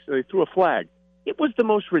flexed, and they threw a flag. It was the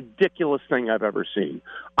most ridiculous thing I've ever seen.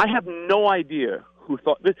 I have no idea who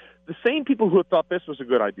thought this. The same people who thought this was a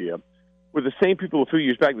good idea were the same people a few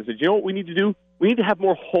years back that said, you know what we need to do? We need to have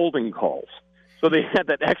more holding calls. So they had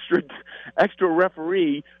that extra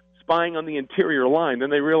referee spying on the interior line. Then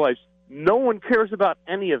they realized no one cares about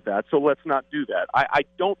any of that, so let's not do that. I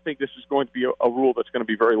don't think this is going to be a rule that's going to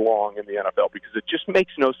be very long in the NFL because it just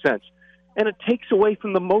makes no sense. And it takes away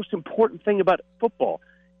from the most important thing about football.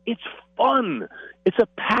 It's fun. It's a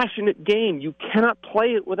passionate game. You cannot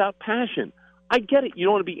play it without passion. I get it. You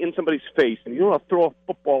don't want to be in somebody's face, and you don't want to throw a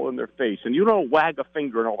football in their face, and you don't want to wag a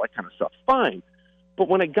finger and all that kind of stuff. Fine. But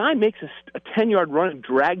when a guy makes a 10-yard run and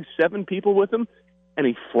drags 7 people with him, and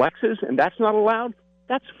he flexes, and that's not allowed,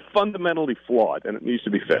 that's fundamentally flawed, and it needs to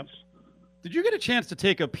be fixed. Did you get a chance to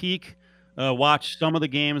take a peek, watch some of the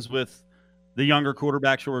games with the younger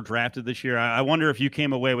quarterbacks who were drafted this year? I wonder if you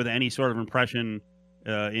came away with any sort of impression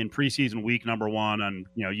in preseason week number 1 on,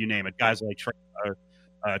 you name it, guys like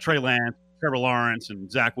Trey Lance, Trevor Lawrence, and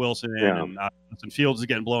Zach Wilson, and Justin Fields is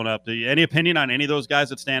getting blown up. Any opinion on any of those guys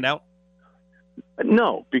that stand out?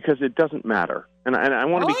 No, because it doesn't matter. And I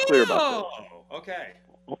want to be clear about this. Okay.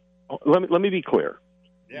 Let me be clear.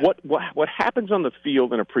 Yeah. What happens on the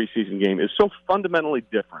field in a preseason game is so fundamentally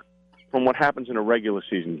different from what happens in a regular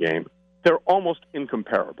season game. They're almost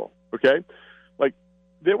incomparable. Okay, like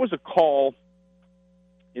there was a call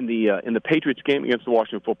in the Patriots game against the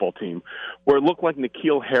Washington football team where it looked like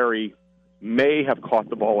N'Keal Harry may have caught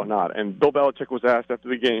the ball or not, and Bill Belichick was asked after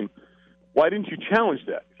the game, "Why didn't you challenge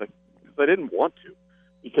that?" He's like, "Because I didn't want to."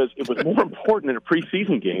 Because it was more important in a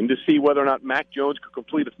preseason game to see whether or not Mac Jones could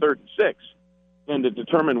complete a 3rd and 6 than to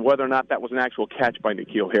determine whether or not that was an actual catch by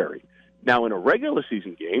N'Keal Harry. Now, in a regular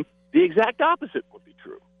season game, the exact opposite would be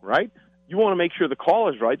true, right? You want to make sure the call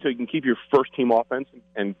is right so you can keep your first-team offense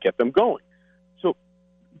and get them going. So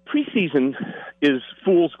preseason is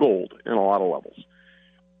fool's gold in a lot of levels.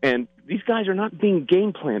 And these guys are not being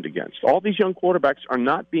game planned against. All these young quarterbacks are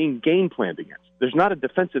not being game planned against. There's not a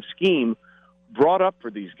defensive scheme brought up for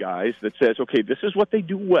these guys that says, okay, this is what they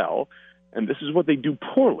do well, and this is what they do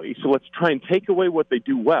poorly, so let's try and take away what they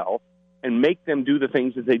do well and make them do the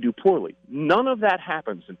things that they do poorly. None of that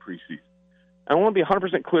happens in preseason. I want to be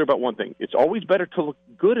 100% clear about one thing. It's always better to look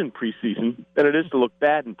good in preseason than it is to look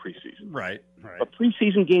bad in preseason. Right. But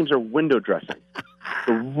preseason games are window dressing.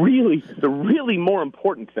 The really more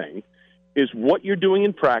important thing is what you're doing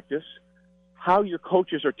in practice, how your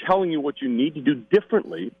coaches are telling you what you need to do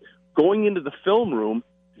differently, going into the film room,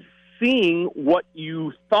 seeing what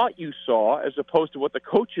you thought you saw as opposed to what the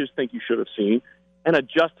coaches think you should have seen, and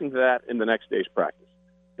adjusting to that in the next day's practice.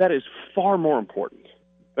 That is far more important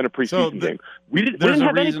than a preseason game. We didn't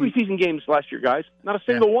have any preseason games last year, guys. Not a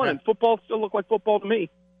single one. And football still looked like football to me.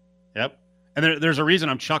 Yep. And there's a reason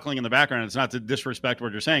I'm chuckling in the background. It's not to disrespect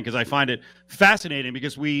what you're saying, because I find it fascinating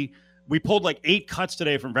because we pulled like 8 cuts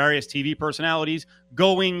today from various TV personalities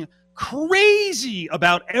going crazy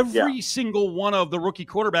about every single one of the rookie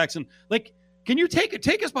quarterbacks. And like, can you take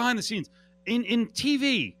us behind the scenes in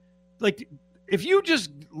TV? Like, if you just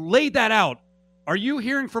laid that out, are you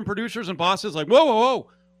hearing from producers and bosses like, whoa,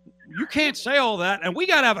 you can't say all that, and we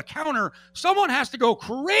got to have a counter. Someone has to go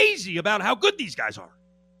crazy about how good these guys are.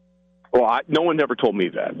 Well, no one ever told me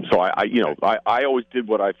that. So I always did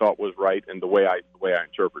what I thought was right and the way I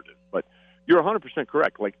interpreted it. But you're 100%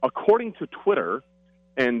 correct. Like, according to Twitter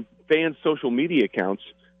and fans' social media accounts,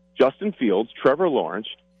 Justin Fields, Trevor Lawrence,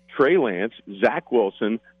 Trey Lance, Zach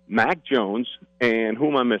Wilson, Mac Jones, and who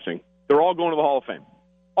am I missing? They're all going to the Hall of Fame.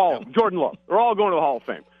 Jordan Love. They're all going to the Hall of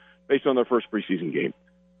Fame based on their first preseason game.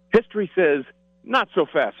 History says, not so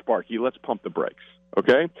fast, Sparky. Let's pump the brakes,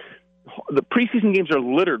 okay? the preseason games are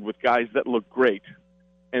littered with guys that look great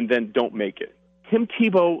and then don't make it. Tim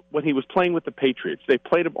Tebow, when he was playing with the Patriots, they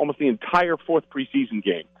played him almost the entire fourth preseason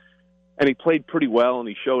game, and he played pretty well and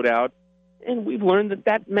he showed out. And we've learned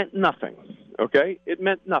that meant nothing. Okay, it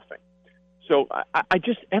meant nothing. So I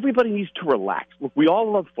just, everybody needs to relax. Look, we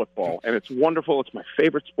all love football, and it's wonderful. It's my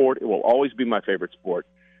favorite sport. It will always be my favorite sport.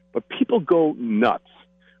 But people go nuts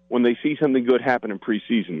when they see something good happen in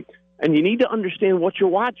preseason. And you need to understand what you're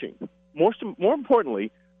watching. More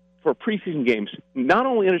importantly, for preseason games, not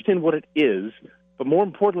only understand what it is, but more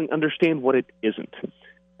importantly, understand what it isn't.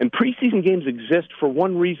 And preseason games exist for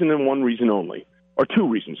one reason and one reason only, or two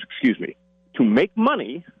reasons, excuse me, to make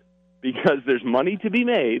money, because there's money to be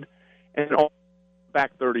made, and all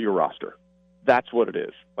back third of your roster. That's what it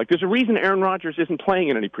is. Like, there's a reason Aaron Rodgers isn't playing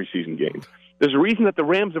in any preseason games. There's a reason that the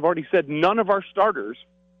Rams have already said none of our starters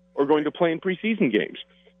are going to play in preseason games.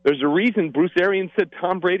 There's a reason Bruce Arians said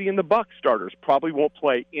Tom Brady and the Bucs starters probably won't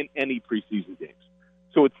play in any preseason games.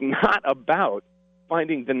 So it's not about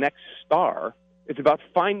finding the next star. It's about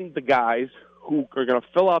finding the guys who are going to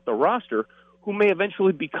fill out the roster who may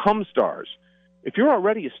eventually become stars. If you're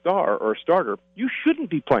already a star or a starter, you shouldn't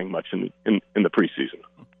be playing much in the preseason.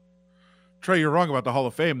 Trey, you're wrong about the Hall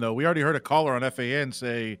of Fame, though. We already heard a caller on FAN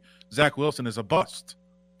say Zach Wilson is a bust.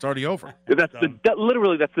 It's already over.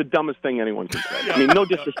 Literally, that's the dumbest thing anyone can say. I mean, no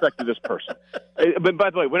disrespect to this person. But by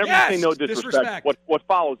the way, whenever you say no disrespect. What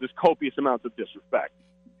follows is copious amounts of disrespect.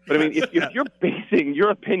 But I mean, if you're basing your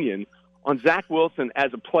opinion on Zach Wilson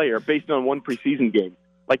as a player based on one preseason game,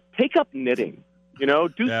 like, take up knitting,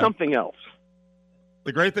 do something else.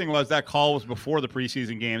 The great thing was that call was before the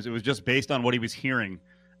preseason games. It was just based on what he was hearing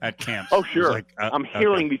at camp. Oh, sure. I'm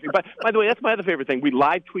hearing these things. But by the way, that's my other favorite thing. We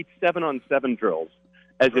live tweet 7-on-7 drills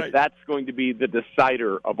as if that's going to be the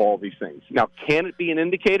decider of all these things. Now, can it be an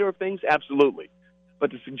indicator of things? Absolutely. But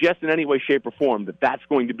to suggest in any way, shape, or form that that's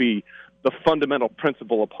going to be the fundamental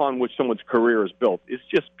principle upon which someone's career is built is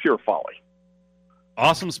just pure folly.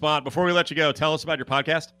 Awesome spot. Before we let you go, tell us about your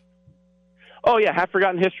podcast. Oh, yeah, Half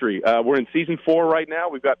Forgotten History. We're in Season 4 right now.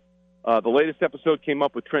 We've got the latest episode came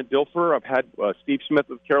up with Trent Dilfer. I've had Steve Smith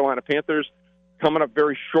of the Carolina Panthers coming up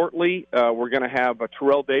very shortly. We're going to have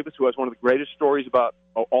Terrell Davis, who has one of the greatest stories about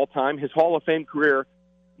all time. His Hall of Fame career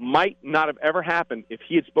might not have ever happened if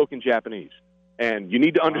he had spoken Japanese. And you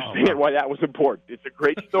need to understand why that was important. It's a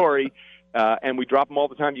great story, and we drop them all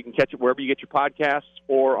the time. You can catch it wherever you get your podcasts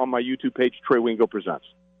or on my YouTube page, Trey Wingo Presents.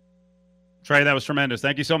 Trey, that was tremendous.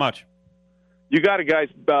 Thank you so much. You got it, guys.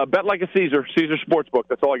 Bet like a Caesar Sportsbook.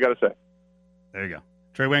 That's all I got to say. There you go.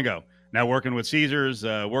 Trey Wingo, now working with Caesars,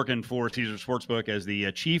 working for Caesars Sportsbook as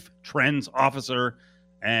the Chief Trends Officer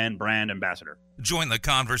and Brand Ambassador. Join the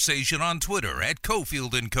conversation on Twitter at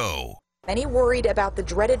Cofield & Co. Many worried about the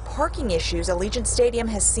dreaded parking issues Allegiant Stadium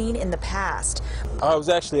has seen in the past. It was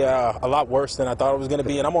actually a lot worse than I thought it was going to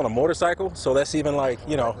be, and I'm on a motorcycle, so that's even I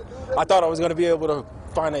thought I was going to be able to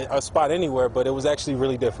find a spot anywhere, but it was actually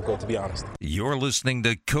really difficult, to be honest. You're listening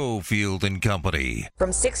to Cofield & Company.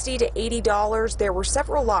 From $60 to $80, there were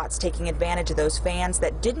several lots taking advantage of those fans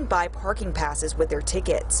that didn't buy parking passes with their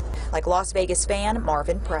tickets, like Las Vegas fan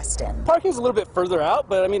Marvin Preston. Parking's a little bit further out,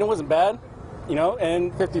 but I mean, it wasn't bad,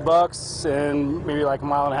 and $50 and maybe like a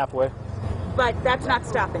mile and a half away. But that's not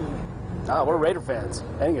stopping you. No, we're Raider fans.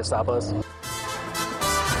 They ain't gonna stop us.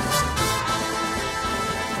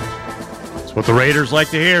 That's what the Raiders like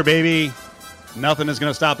to hear, baby. Nothing is going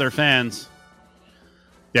to stop their fans.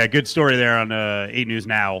 Yeah, good story there on 8 News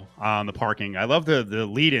Now on the parking. I love the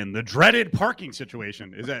lead-in, the dreaded parking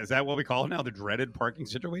situation. Is that what we call it now, the dreaded parking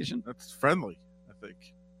situation? That's friendly, I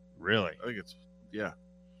think. Really? I think it's, yeah.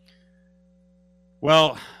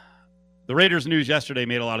 Well, the Raiders news yesterday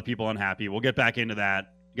made a lot of people unhappy. We'll get back into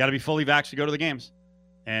that. You got to be fully vaxxed to go to the games.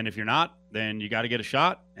 And if you're not, then you got to get a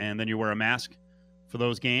shot, and then you wear a mask for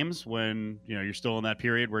those games when you're still in that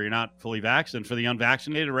period where you're not fully vaxxed. And for the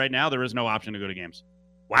unvaccinated right now, there is no option to go to games.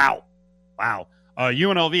 Wow.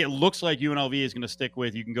 UNLV, it looks like UNLV is going to stick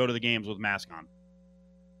with you can go to the games with mask on.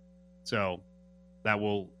 So that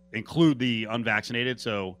will include the unvaccinated.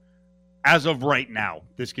 So as of right now,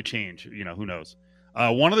 this could change. Who knows?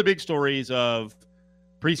 One of the big stories of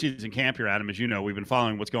preseason camp here, Adam, as you know, we've been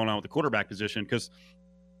following what's going on with the quarterback position because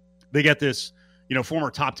they get this, former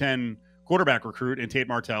top 10 quarterback recruit in Tate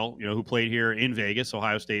Martell, who played here in Vegas,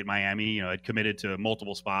 Ohio State, Miami, had committed to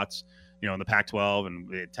multiple spots, in the Pac-12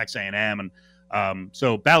 and Texas A&M. And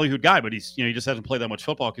so ballyhooed guy, but he's, he just hasn't played that much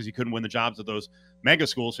football because he couldn't win the jobs at those mega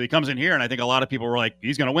schools. So he comes in here, and I think a lot of people were like,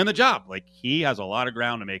 he's going to win the job. Like, he has a lot of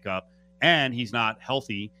ground to make up, and he's not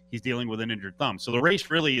healthy. He's dealing with an injured thumb. So the race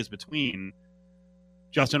really is between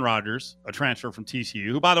Justin Rogers, a transfer from TCU,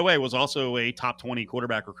 who, by the way, was also a top 20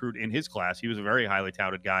 quarterback recruit in his class. He was a very highly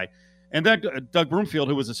touted guy. And then Doug Broomfield,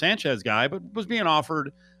 who was a Sanchez guy, but was being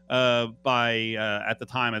offered by, at the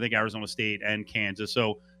time, I think Arizona State and Kansas.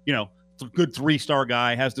 So, good 3-star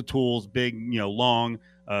guy, has the tools, big, long,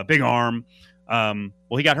 big arm.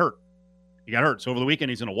 Well, he got hurt. So over the weekend,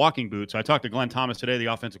 he's in a walking boot. So I talked to Glenn Thomas today, the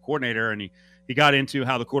offensive coordinator, and he got into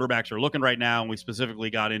how the quarterbacks are looking right now. And we specifically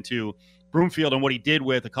got into Broomfield and what he did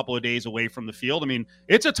with a couple of days away from the field. I mean,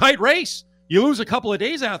 it's a tight race. You lose a couple of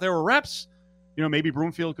days out there with reps, maybe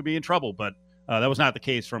Broomfield could be in trouble, but that was not the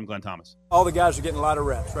case from Glenn Thomas. All the guys are getting a lot of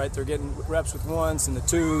reps, right? They're getting reps with ones and the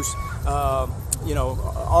twos,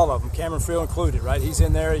 all of them, Cameron Field included, right? He's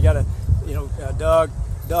in there. You got Doug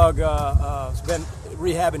has been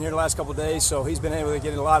rehabbing here the last couple of days, so he's been able to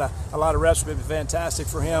get a lot of reps. It's been fantastic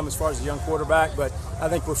for him as far as a young quarterback, but I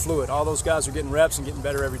think we're fluid. All those guys are getting reps and getting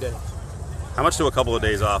better every day. How much do a couple of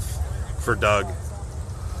days off for Doug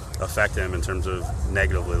affect him in terms of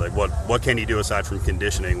negatively? Like what can he do aside from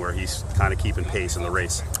conditioning where he's kind of keeping pace in the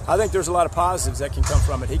race? I think there's a lot of positives that can come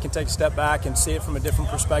from it. He can take a step back and see it from a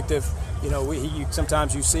different perspective.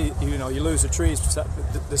 Sometimes you see, you lose the trees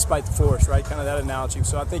despite the forest, right? Kind of that analogy.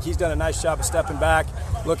 So I think he's done a nice job of stepping back,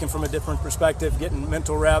 looking from a different perspective, getting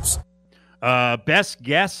mental reps. Best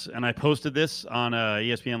guess, and I posted this on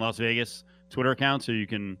ESPN Las Vegas Twitter account, so you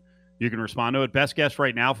can respond to it. Best guess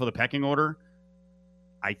right now for the pecking order,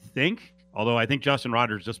 I think Justin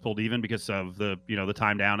Rogers just pulled even because of the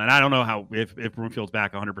time down, and I don't know if Broomfield's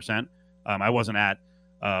back 100%. I wasn't at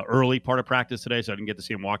early part of practice today, so I didn't get to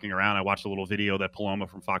see him walking around. I watched a little video that Paloma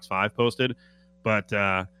from Fox 5 posted, but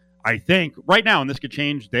I think right now, and this could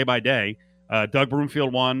change day by day, Doug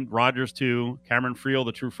Broomfield 1, Rogers 2, Cameron Friel,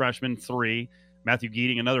 the true freshman 3, Matthew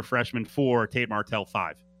Geating, another freshman 4, Tate Martell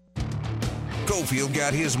 5. Cofield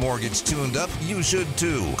got his mortgage tuned up. You should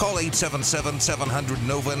too. Call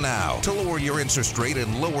 877-700-NOVA now to lower your interest rate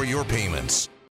and lower your payments.